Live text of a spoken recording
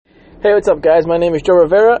Hey, what's up, guys? My name is Joe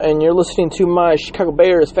Rivera, and you're listening to my Chicago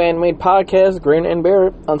Bears fan-made podcast, Grin Bear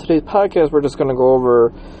It. On today's podcast, we're just going to go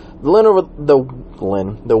over the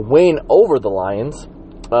win over the Lions,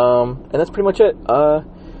 and that's pretty much it.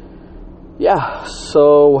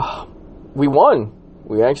 So we won.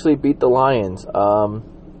 We actually beat the Lions. The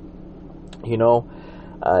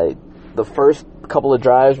first couple of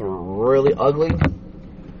drives were really ugly,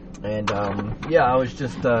 and I was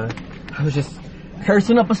just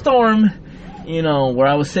cursing up a storm, where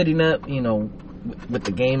I was sitting up, with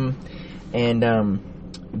the game. And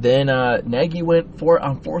then Nagy went for it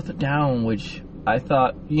on 4th down, which I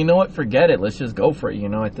thought, forget it. Let's just go for it.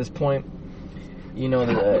 At this point, the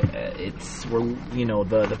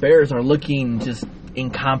Bears are looking just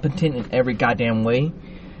incompetent in every goddamn way.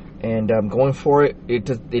 And going for it, it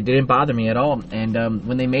didn't bother me at all. And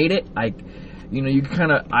when they made it, I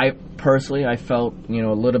felt,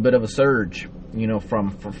 a little bit of a surge,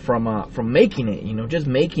 from making it, just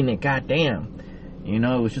making it, goddamn. It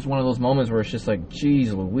was just one of those moments where it's just like,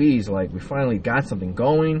 geez Louise, like, we finally got something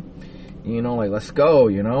going, let's go,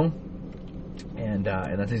 and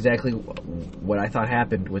that's exactly what I thought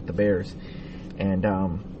happened with the Bears. And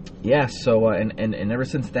and ever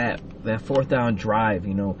since that 4th down drive,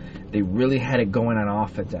 they really had it going on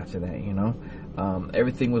offense after that.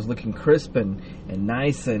 Everything was looking crisp and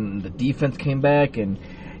nice, and the defense came back, and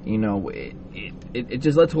it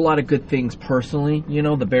just led to a lot of good things personally.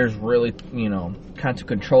 The Bears really, kind of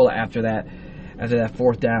control it after that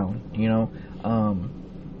 4th down,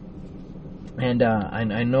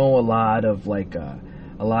 I know a lot of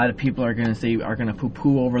people are going to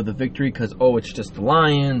poo-poo over the victory because, it's just the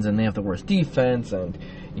Lions and they have the worst defense and,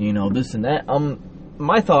 this and that.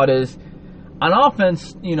 My thought is, on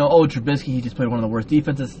offense, Trubisky, he just played one of the worst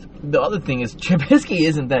defenses. The other thing is, Trubisky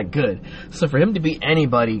isn't that good. So for him to beat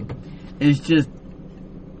anybody is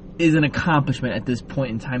an accomplishment at this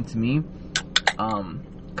point in time to me.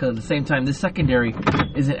 Because at the same time, this secondary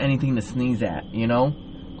isn't anything to sneeze at,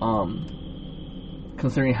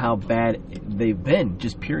 considering how bad they've been,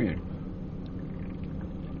 just period.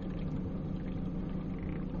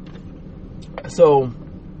 So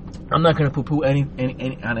I'm not going to poo-poo any of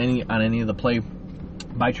the play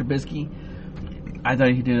by Trubisky. I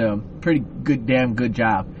thought he did a pretty damn good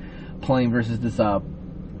job playing versus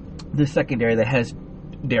this secondary that has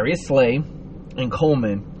Darius Slay and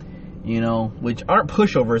Coleman, which aren't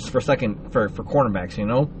pushovers for cornerbacks,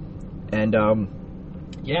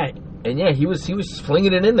 and he was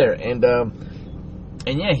flinging it in there, and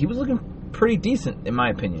he was looking pretty decent in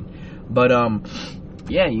my opinion, but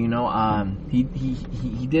he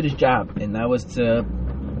did his job, and that was to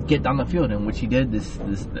get down the field, in which he did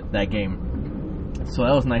that game. So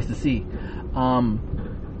that was nice to see.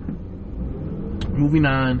 Moving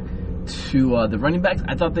on to the running backs,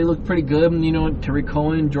 I thought they looked pretty good. Tariq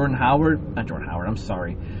Cohen,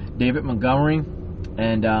 David Montgomery,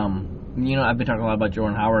 and I've been talking a lot about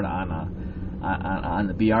Jordan Howard on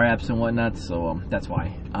the BR apps and whatnot, so that's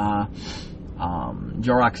why.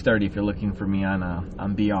 Joe Rock's 30 if you're looking for me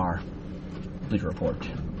on BR. Please report.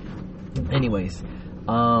 Anyways,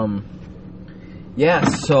 so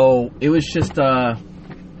it was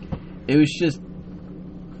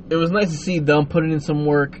nice to see them putting in some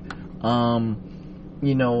work. Cody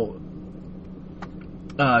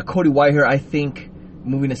Whitehair, I think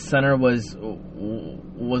moving to center was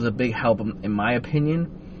a big help in my opinion.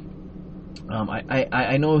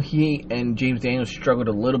 I know he and James Daniels struggled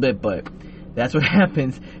a little bit, but that's what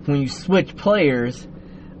happens when you switch players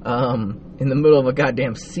in the middle of a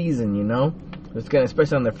goddamn season,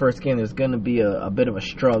 especially on their first game, there's going to be a bit of a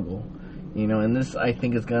struggle, and this, I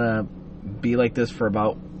think, is going to be like this for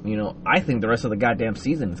about, I think the rest of the goddamn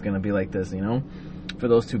season is going to be like this, for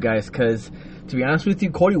those two guys, because, to be honest with you,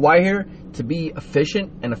 Cody Whitehair, to be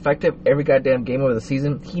efficient and effective every goddamn game over the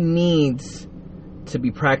season, he needs to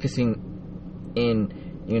be practicing in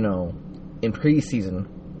preseason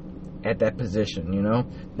at that position,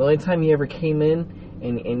 The only time he ever came in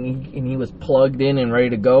and he was plugged in and ready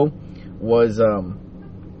to go was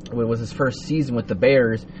his first season with the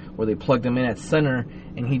Bears, where they plugged him in at center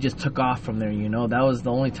and he just took off from there, That was the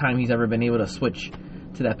only time he's ever been able to switch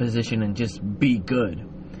to that position and just be good.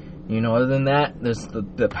 Other than that, there's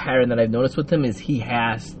the pattern that I've noticed with him is he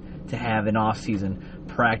has to have an off season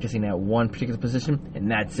practicing at one particular position, and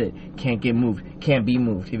that's it. Can't get moved. Can't be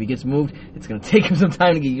moved. If he gets moved, it's going to take him some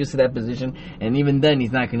time to get used to that position, and even then,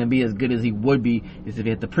 he's not going to be as good as he would be if he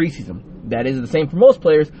had the preseason. That is the same for most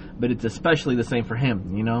players, but it's especially the same for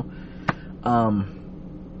him,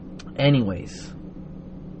 Anyways,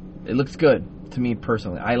 it looks good. to me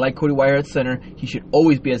personally. I like Cody Whitehair at center. He should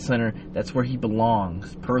always be at center. That's where he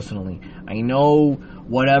belongs, personally. I know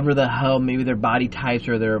whatever the hell, maybe their body types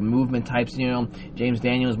or their movement types, James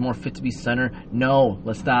Daniels is more fit to be center. No,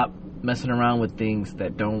 let's stop messing around with things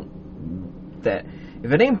that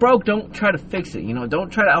if it ain't broke, don't try to fix it. Don't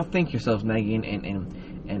try to outthink yourselves, Nagy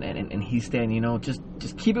and he's standing.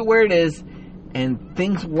 Just keep it where it is, and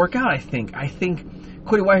things work out. I think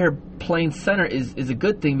Cody Whitehair playing center is a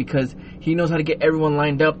good thing because he knows how to get everyone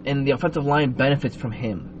lined up, and the offensive line benefits from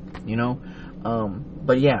him.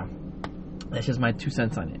 But yeah, that's just my 2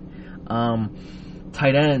 cents on it.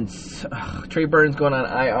 Tight ends, Trey Burton's going on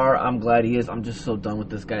IR. I'm glad he is. I'm just so done with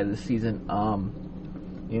this guy this season.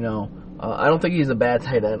 I don't think he's a bad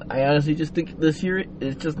tight end. I honestly just think this year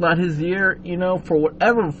is just not his year, for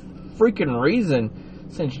whatever freaking reason.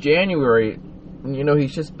 Since January,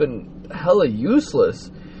 he's just been hella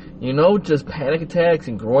useless. Just panic attacks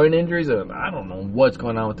and groin injuries. And I don't know what's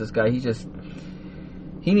going on with this guy. He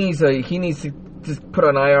needs to just put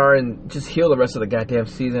on IR and just heal the rest of the goddamn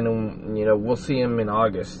season. And, we'll see him in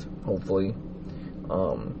August, hopefully.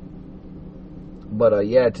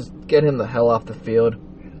 Yeah, just get him the hell off the field.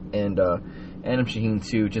 And Adam Shaheen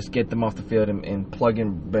too. Just get them off the field and plug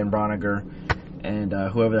in Ben Broniger and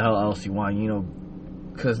whoever the hell else you want.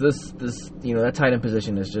 Because this that tight end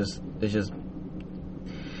position is just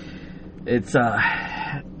it's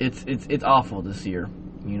awful this year.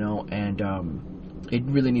 And it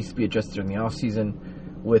really needs to be addressed during the off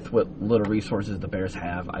season with what little resources the Bears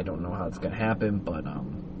have. I don't know how it's gonna happen, but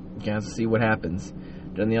you have to see what happens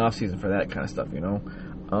during the off season for that kind of stuff.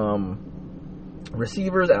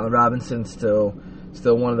 Receivers, Allen Robinson still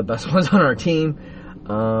one of the best ones on our team.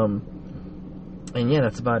 And yeah,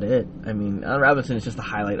 that's about it. I mean, Allen Robinson is just the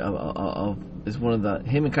highlight is one of the,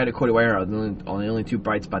 him and Cody Whitehair are the only 2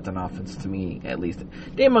 bright spots on offense to me, at least.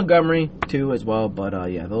 Dave Montgomery too as well, but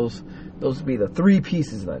yeah, those would be the 3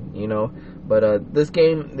 pieces then, But this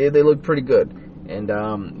game, they look pretty good, and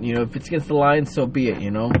if it's against the Lions, so be it,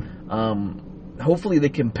 Hopefully they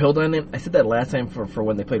can build on it. I said that last time for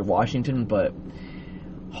when they played Washington, but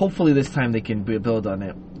hopefully this time they can build on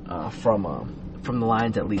it from the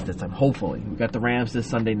Lions at least this time. Hopefully. We got the Rams this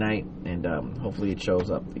Sunday night, and hopefully it shows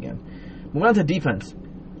up again. Moving on to defense.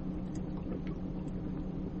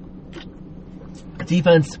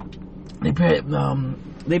 Defense, they played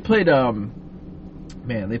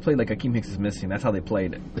like Akeem Hicks is missing. That's how they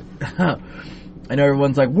played. I know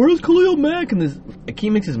everyone's like, where's Khalil Mack? And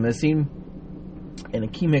Akeem Hicks is missing. And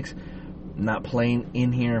Akeem Hicks not playing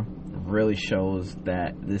in here really shows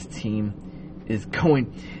that this team is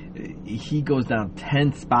going. He goes down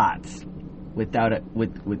 10 spots without it.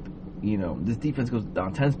 This defense goes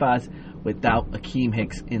down 10 spots without Akeem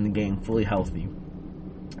Hicks in the game fully healthy.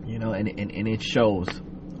 And it shows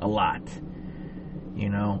a lot.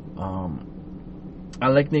 I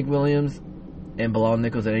like Nick Williams and Bilal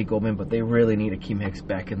Nichols and Eddie Goldman, but they really need Akeem Hicks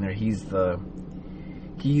back in there. He's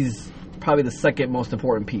probably the second most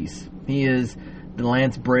important piece. He is the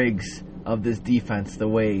Lance Briggs of this defense, the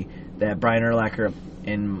way that Brian Urlacher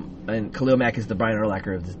and Khalil Mack is the Brian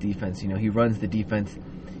Urlacher of this defense. He runs the defense.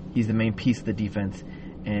 He's the main piece of the defense,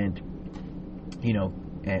 and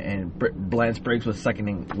Lance Briggs was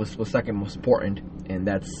second most important, and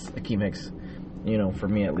that's Akeem Hicks, for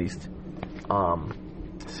me at least.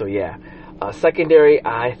 So yeah, secondary.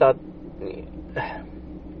 I thought.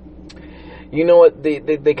 You know what? They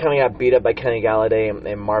kind of got beat up by Kenny Galladay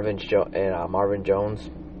and Marvin Jones.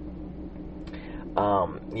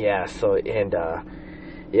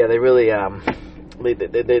 They really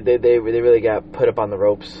they really got put up on the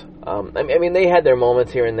ropes. I mean, they had their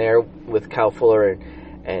moments here and there with Kyle Fuller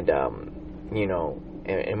and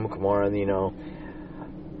Mukamura,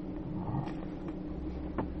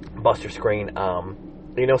 Buster Screen.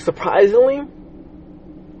 Surprisingly,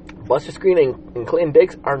 Buster Screen and Clinton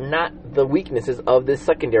Dix are not the weaknesses of this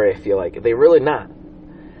secondary. I feel like they're really not.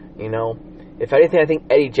 If anything, I think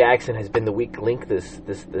Eddie Jackson has been the weak link this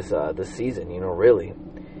season. Really.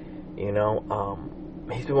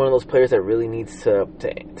 He's been one of those players that really needs to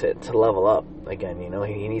level up again.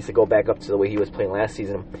 He needs to go back up to the way he was playing last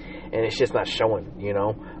season, and it's just not showing.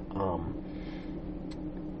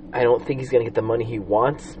 I don't think he's going to get the money he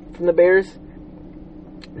wants from the Bears,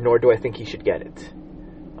 nor do I think he should get it.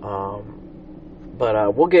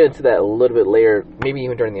 But we'll get into that a little bit later, maybe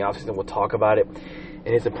even during the offseason. We'll talk about it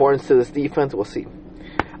and its importance to this defense. We'll see.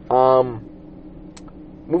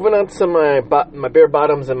 Moving on to my Bear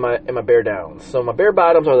bottoms and my Bear downs. So my Bear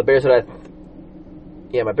bottoms are the Bears that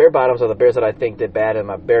my Bear bottoms are the Bears that I think did bad, and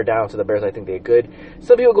my Bear downs are the Bears I think did good.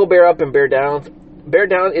 Some people go Bear up and Bear downs. Bear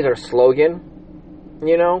down is our slogan,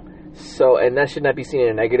 So, and that should not be seen in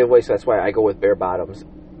a negative way. So that's why I go with Bear bottoms,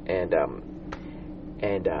 and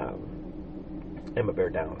my Bear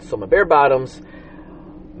downs. So my Bear bottoms,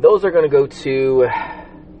 those are going to go to,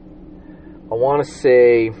 I want to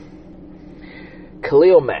say,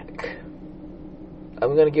 Khalil Mack.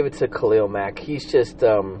 I'm going to give it to Khalil Mack. He's just,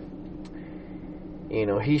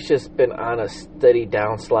 he's just been on a steady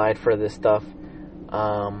downslide for this stuff.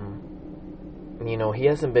 He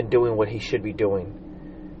hasn't been doing what he should be doing,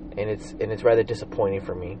 and it's rather disappointing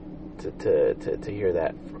for me to hear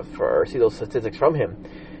that or see those statistics from him.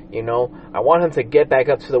 I want him to get back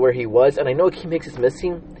up to where he was, and I know key mix is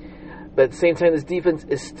missing, but at the same time, this defense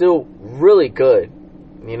is still really good,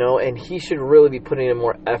 and he should really be putting in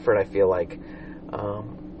more effort, I feel like,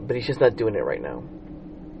 but he's just not doing it right now.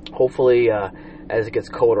 Hopefully, as it gets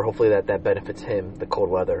colder, hopefully that benefits him, the cold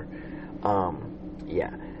weather.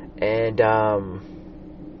 And I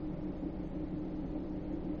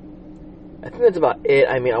think that's about it.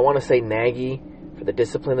 I mean, I want to say Nagy for the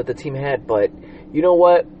discipline that the team had, but you know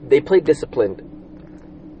what? They played disciplined.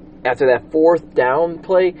 After that fourth down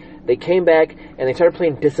play, they came back and they started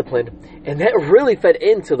playing disciplined, and that really fed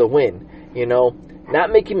into the win.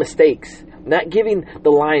 Not making mistakes, not giving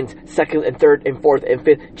the Lions second and third and fourth and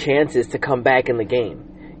fifth chances to come back in the game.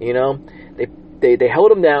 They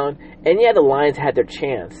held them down, and yeah, the Lions had their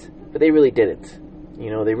chance, but they really didn't.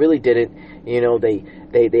 They really didn't. They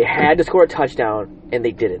had to score a touchdown, and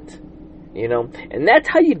they didn't. And that's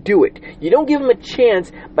how you do it. You don't give them a chance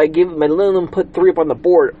by letting them put 3 up on the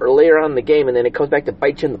board or later on in the game, and then it comes back to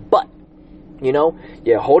bite you in the butt. You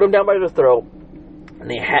hold them down by the throat, and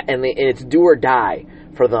it's do or die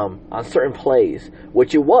for them on certain plays,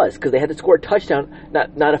 which it was, because they had to score a touchdown,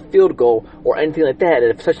 not a field goal or anything like that. And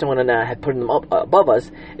if touchdown would not had put them up above us,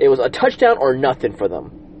 it was a touchdown or nothing for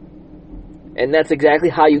them. And that's exactly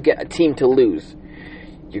how you get a team to lose.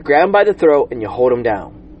 You grab them by the throat and you hold them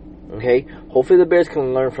down. Okay? Hopefully the Bears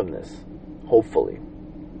can learn from this. Hopefully.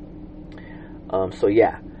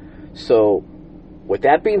 So, with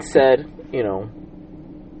that being said, my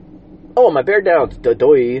Bear downs,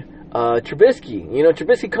 Trubisky.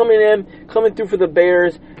 Trubisky coming through for the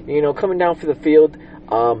Bears, coming down for the field.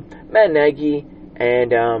 Matt Nagy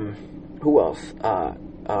and who else?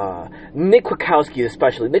 Nick Kwiatkowski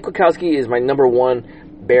especially. Nick Kwiatkowski is my number one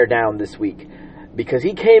Bear down this week, because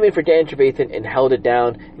he came in for Dan Trevathan and held it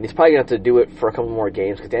down, and he's probably going to have to do it for a couple more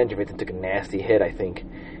games, because Dan Trevathan took a nasty hit, I think,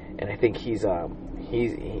 and I think he's on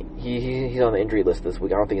the injury list this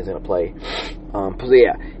week. I don't think he's going to play.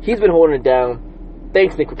 He's been holding it down.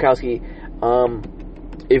 Thanks, Nick Kwiatkowski.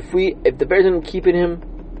 If the Bears end up keeping him,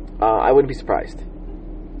 I wouldn't be surprised.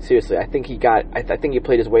 Seriously, I think he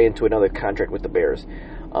played his way into another contract with the Bears.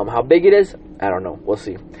 How big it is, I don't know. We'll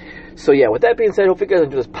see. So with that being said, hope you guys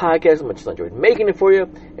enjoyed this podcast. I just enjoyed making it for you.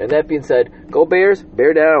 And that being said, go Bears,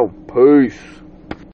 Bear down. Peace.